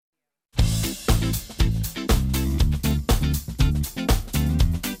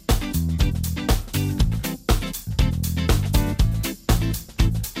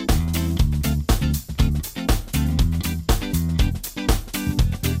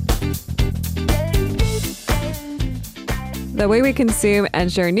The way we consume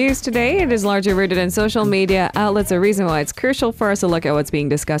and share news today, it is largely rooted in social media outlets. A reason why it's crucial for us to look at what's being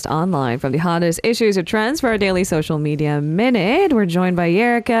discussed online. From the hottest issues or trends for our daily social media minute, we're joined by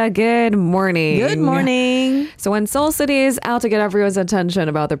Erica. Good morning. Good morning. So when Seoul City is out to get everyone's attention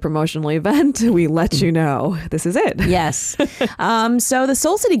about the promotional event, we let you know. This is it. Yes. So the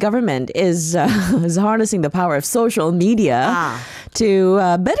Seoul City government is harnessing the power of social media to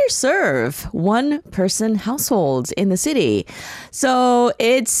better serve one-person households in the city. So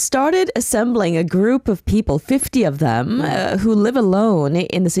it started assembling a group of people, 50 of them, who live alone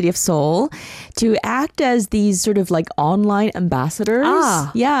in the city of Seoul, to act as these sort of like online ambassadors.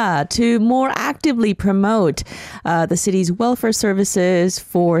 Yeah, to more actively promote the city's welfare services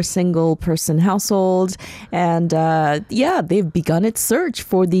for single-person households. And they've begun its search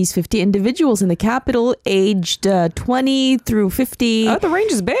for these 50 individuals in the capital, aged 20 through 50. Oh, the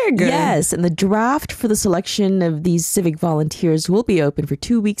range is big. Yes, and the draft for the selection of these civic volunteers will be open for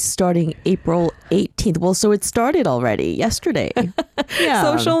 2 weeks starting April 18th. Well, so it started already yesterday. Yeah.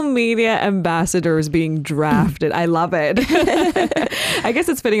 Social media ambassadors being drafted. I love it. I guess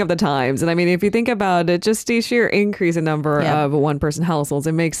it's fitting of the times. And I mean, if you think about it, just the sheer increase in number of one-person households,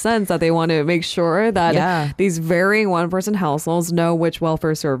 it makes sense that they want to make sure that these varying one-person households know which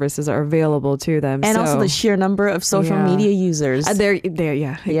welfare services are available to them. And also the sheer number of social media users. It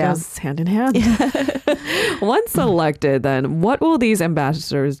goes hand in hand. Once elected, then, what will these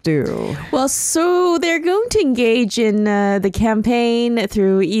ambassadors do? Well, so they're going to engage in the campaign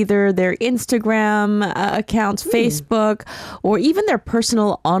through either their Instagram accounts, Facebook, or even their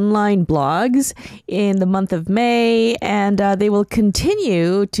personal online blogs in the month of May. And they will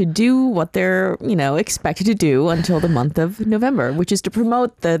continue to do what they're, expected to do until the month of November, which is to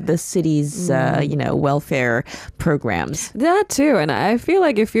promote the city's, welfare programs. That too. And I feel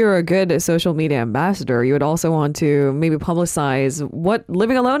like if you're a good social media ambassador, you would also want to maybe publicize what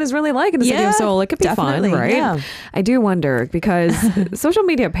living alone is really like in the city of Seoul. It could be fun, right? Yeah. I do wonder because social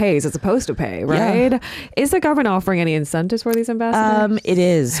media pays, it's supposed to pay, right? Yeah. Is the government offering any incentives for these ambassadors? It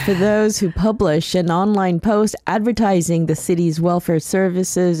is. For those who publish an online post advertising the city's welfare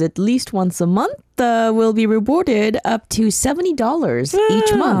services at least once a month, will be rewarded up to $70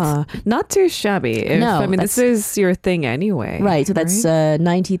 each month. Not too shabby. This is your thing anyway. Right. So that's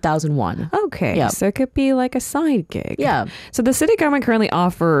 90,000 won. Okay. Yeah. So it could be like a side gig. Yeah. So the city government currently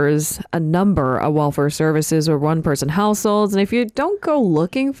offers a number of welfare services or one-person households. And if you don't go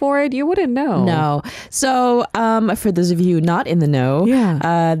looking for it, you wouldn't know. No. So for those of you not in the know,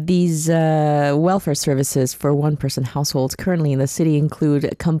 these welfare services for one-person households currently in the city include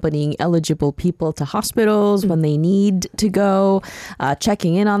accompanying eligible people to hospitals when they need to go,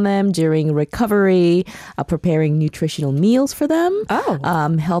 checking in on them during recovery, preparing nutritional meals for them,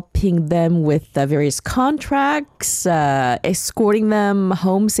 helping them with various contracts, escorting them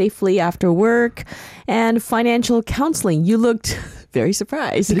home safely after work, and financial counseling. You looked very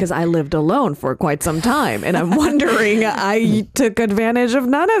surprised. Because I lived alone for quite some time. And I'm wondering, I took advantage of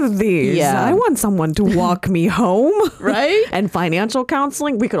none of these. Yeah. I want someone to walk me home. Right? And financial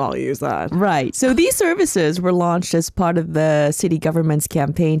counseling, we could all use that. Right. So these services were launched as part of the city government's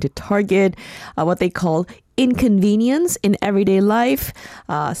campaign to target what they call inconvenience in everyday life,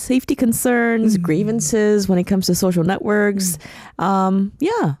 safety concerns, grievances when it comes to social networks.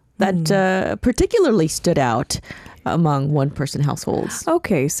 That particularly stood out among one-person households.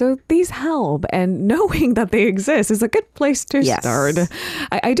 Okay, so these help, and knowing that they exist is a good place to start.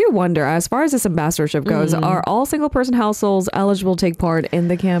 I do wonder, as far as this ambassadorship goes, are all single-person households eligible to take part in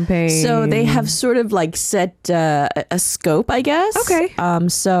the campaign? So they have sort of like set a scope, I guess. Okay.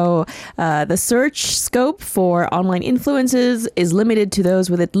 So the search scope for online influencers is limited to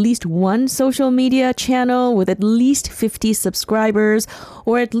those with at least one social media channel with at least 50 subscribers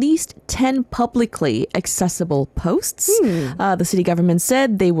or at least 10 publicly accessible posts. The city government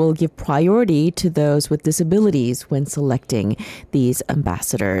said they will give priority to those with disabilities when selecting these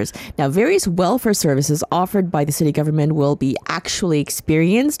ambassadors. Now, various welfare services offered by the city government will be actually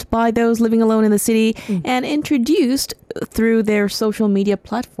experienced by those living alone in the city and introduced through their social media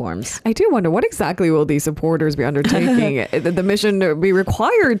platforms. I do wonder, what exactly will these supporters be undertaking? The mission be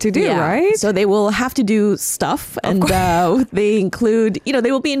required to do, right? So they will have to do stuff, and they include,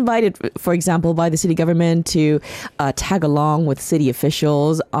 they will be invited, for example, by the city government to tag along with city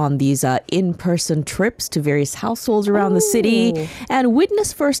officials on these in-person trips to various households around the city and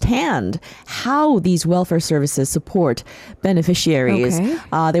witness firsthand how these welfare services support beneficiaries.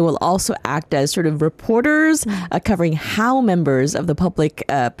 They will also act as sort of reporters covering how members of the public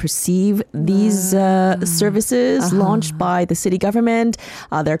perceive these services launched by the city government.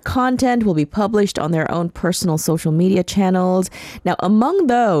 Their content will be published on their own personal social media channels. Now, among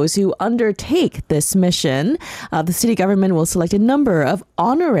those who undertake this mission, the city government will select a number of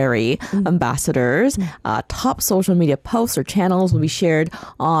honorary ambassadors. Top social media posts or channels will be shared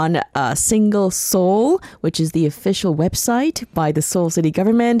on Single Seoul, which is the official website by the Seoul city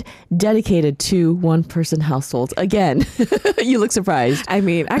government dedicated to one-person households. Again, you look surprised. I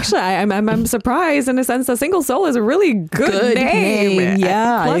mean, actually, I'm surprised in a sense that Single Seoul is a really good name.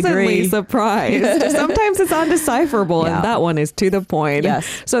 Yeah, pleasantly I agree. Surprised. Sometimes it's undecipherable, and that one is to the point.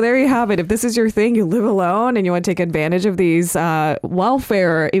 Yes. So there you have it. If this is your thing, you live alone, and you want to take advantage of these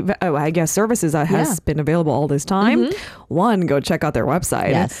welfare, services that has been available all this time, one, go check out their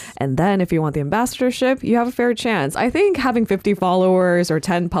website. Yes. And then if you want the ambassadorship, you have a fair chance. I think having 50 followers or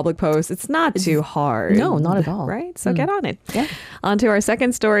 10 public posts, it's not too hard. No, not at all. Right? So get on it. Yeah. On to our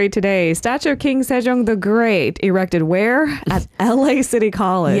second story today. Statue of King Sejong the Great erected where? At LA City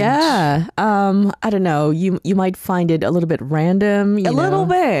College. Yeah. I don't know. You might find it a little bit random. A little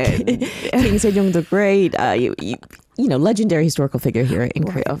bit. King Sejong the Great, legendary historical figure here in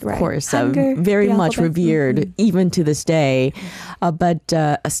Korea, of course. Very much revered even to this day. But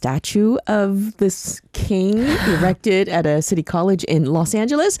a statue of this king erected at a city college in Los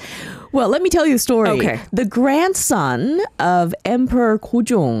Angeles. Well, let me tell you the story. Okay. The grandson of Emperor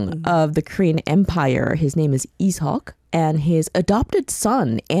Gojong of the Korean Empire, his name is Lee Seok, and his adopted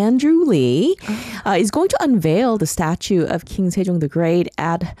son, Andrew Lee, is going to unveil the statue of King Sejong the Great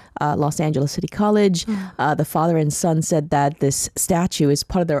at Los Angeles City College. The father and son said that this statue is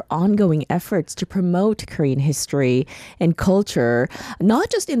part of their ongoing efforts to promote Korean history and culture, not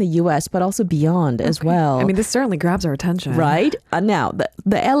just in the U.S., but also beyond as well. I mean, this certainly grabs our attention. Right? Now,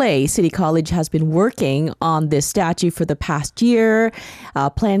 the L.A. City College has been working on this statue for the past year,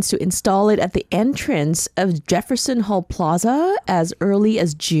 plans to install it at the entrance of Jefferson Hall Plaza as early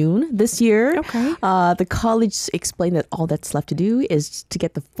as June this year. The college explained that all that's left to do is to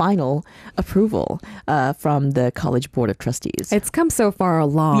get the final approval from the College Board of Trustees. It's come so far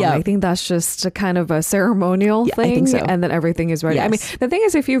along. Yeah. I think that's just a kind of a ceremonial thing. I think so. And then everything is ready. Yes. I mean, the thing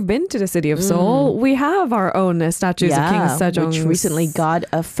is, if you've been to the city of Seoul, we have our own statues of King Sejong. Which recently got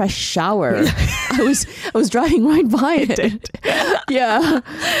a fresh shower. I was driving right by it. Yeah.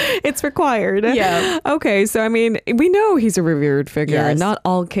 It's required. Yeah. Okay, so I mean, we know he's a revered figure. Yes. Not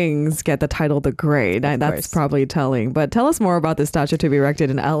all kings get the title the Great. That's course. probably telling. But tell us more about the statue to be erected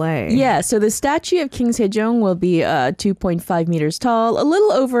in LA. Yeah, so the statue of King Sejong will be 2.5 meters tall, a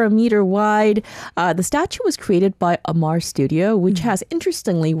little over a meter wide. The statue was created by Amar Studio, which has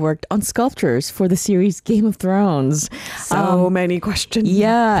interestingly worked on sculptures for the series Game of Thrones. So many questions.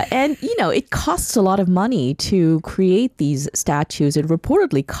 Yeah, and it costs a lot of money to create these statues. It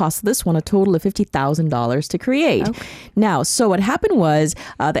reportedly cost this one a total of $50,000 to create. Okay. Now, so what happened was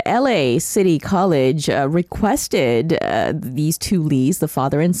the LA City College requested these two Lees, the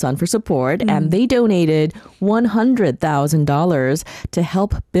father and son, for support, and they donated $100,000 to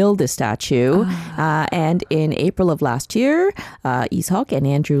help build the statue. And in April of last year, Lee Seok and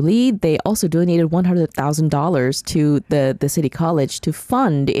Andrew Lee, they also donated $100,000 to the City College to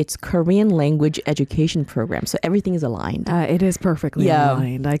fund its Korean language education program. So everything is aligned. It is perfectly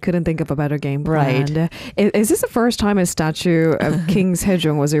aligned. I couldn't think of a better game plan. Right. Is this the first time a statue of King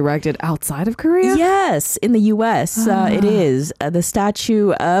Sejong was erected outside of Korea? Yes, in the U.S. It is. The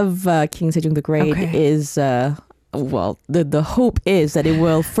statue of King Sejong the Great is... the hope is that it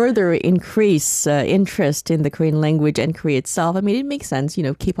will further increase interest in the Korean language and Korea itself. I mean, it makes sense.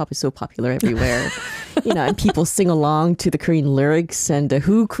 K-pop is so popular everywhere. And people sing along to the Korean lyrics. And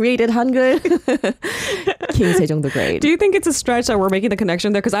who created Hangul? King Sejong the Great. Do you think it's a stretch that we're making the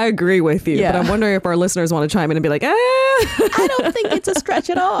connection there? Because I agree with you. Yeah. But I'm wondering if our listeners want to chime in and be like, I don't think it's a stretch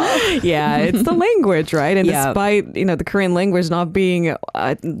at all. Yeah, it's the language, right? And despite, the Korean language not being,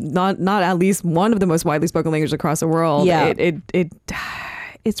 not at least one of the most widely spoken languages across the world,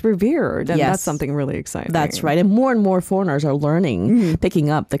 it's revered. And that's something really exciting. That's right. And more foreigners are learning, picking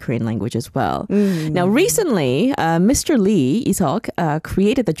up the Korean language as well. Now, recently, Mr. Lee Isok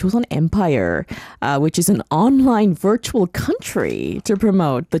created the Joseon Empire, which is an online virtual country to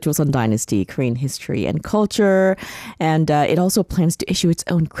promote the Joseon Dynasty, Korean history and culture. And it also plans to issue its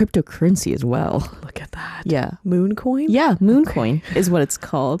own cryptocurrency as well. Look at that. Yeah. Mooncoin? Yeah, Mooncoin is what it's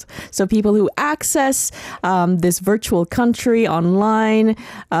called. So people who access this virtual country online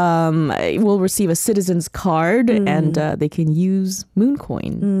will receive a citizen's card and they can use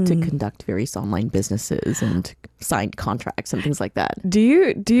Mooncoin to conduct various online businesses and sign contracts and things like that. Do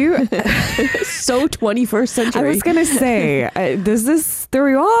you So 21st century. I was gonna say, does this throw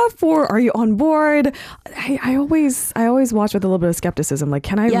you off, or are you on board? I always watch with a little bit of skepticism. Like,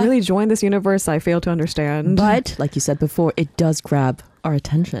 can I really join this universe I fail to understand? But like you said before, it does grab our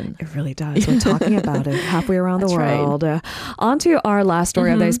attention. It really does. We're talking about it halfway around the world. On to our last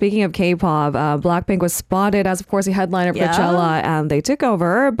story of the day. Speaking of K-pop, BLACKPINK was spotted as, of course, the headliner of Coachella, and they took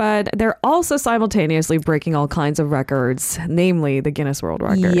over, but they're also simultaneously breaking all kinds of records, namely the Guinness World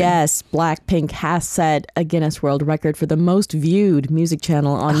Record. Yes, BLACKPINK has set a Guinness World Record for the most viewed music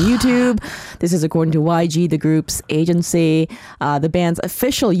channel on YouTube. This is according to YG, the group's agency. The band's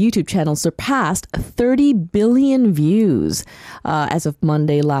official YouTube channel surpassed 30 billion views as of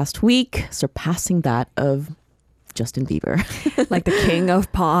Monday last week, surpassing that of Justin Bieber. Like the king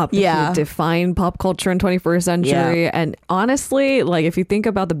of pop. Yeah. Who defined pop culture in 21st century. Yeah. And honestly, like if you think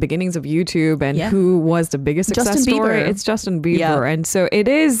about the beginnings of YouTube and who was the biggest success Justin story, Bieber. it's Justin Bieber. Yeah. And so it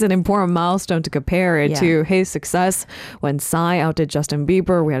is an important milestone to compare it to his success when Psy outdid Justin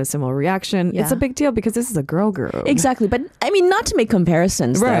Bieber. We had a similar reaction. Yeah. It's a big deal because this is a girl group. Exactly. But I mean, not to make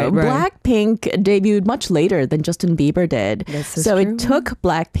comparisons, though. BLACKPINK debuted much later than Justin Bieber did. So it took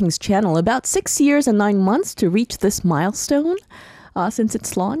BLACKPINK's channel about 6 years and 9 months to reach this milestone since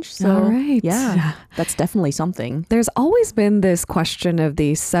its launch. So, yeah, that's definitely something. There's always been this question of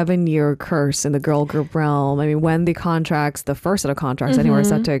the 7-year curse in the girl group realm. I mean, when the first set of contracts anyway, are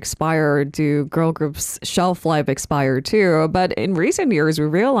set to expire, do girl groups' shelf life expire too? But in recent years, we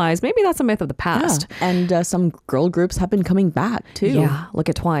realized maybe that's a myth of the past. Yeah. And some girl groups have been coming back too. Yeah, look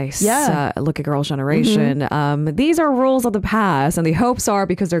at Twice. Yeah. Look at Girls' Generation. These are rules of the past, and the hopes are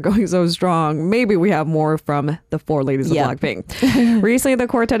because they're going so strong, maybe we have more from the four ladies of BLACKPINK. Recently, the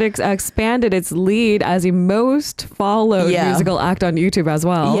quartet expanded its lead as the most followed musical act on YouTube as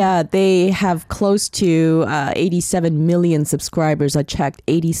well. Yeah, they have close to 87 million subscribers. I checked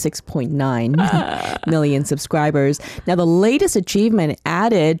 86.9 million subscribers. Now, the latest achievement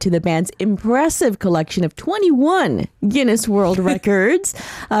added to the band's impressive collection of 21 Guinness World Records.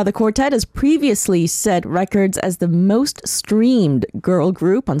 The quartet has previously set records as the most streamed girl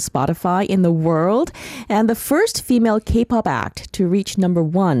group on Spotify in the world, and the first female K-pop act to reach number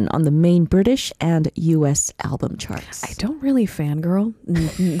 1 on the main British and US album charts. I don't really fangirl,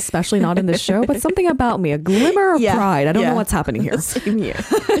 especially not in this show, but something about me, a glimmer of pride. I don't know what's happening here. Same here.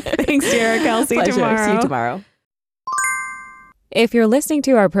 Thanks, Derek. I'll see you tomorrow. See you tomorrow. If you're listening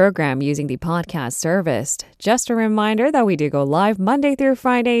to our program using the podcast service, just a reminder that we do go live Monday through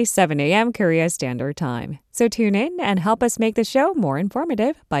Friday, 7 a.m. Korea Standard Time. So tune in and help us make the show more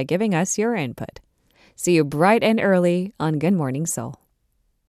informative by giving us your input. See you bright and early on Good Morning Seoul.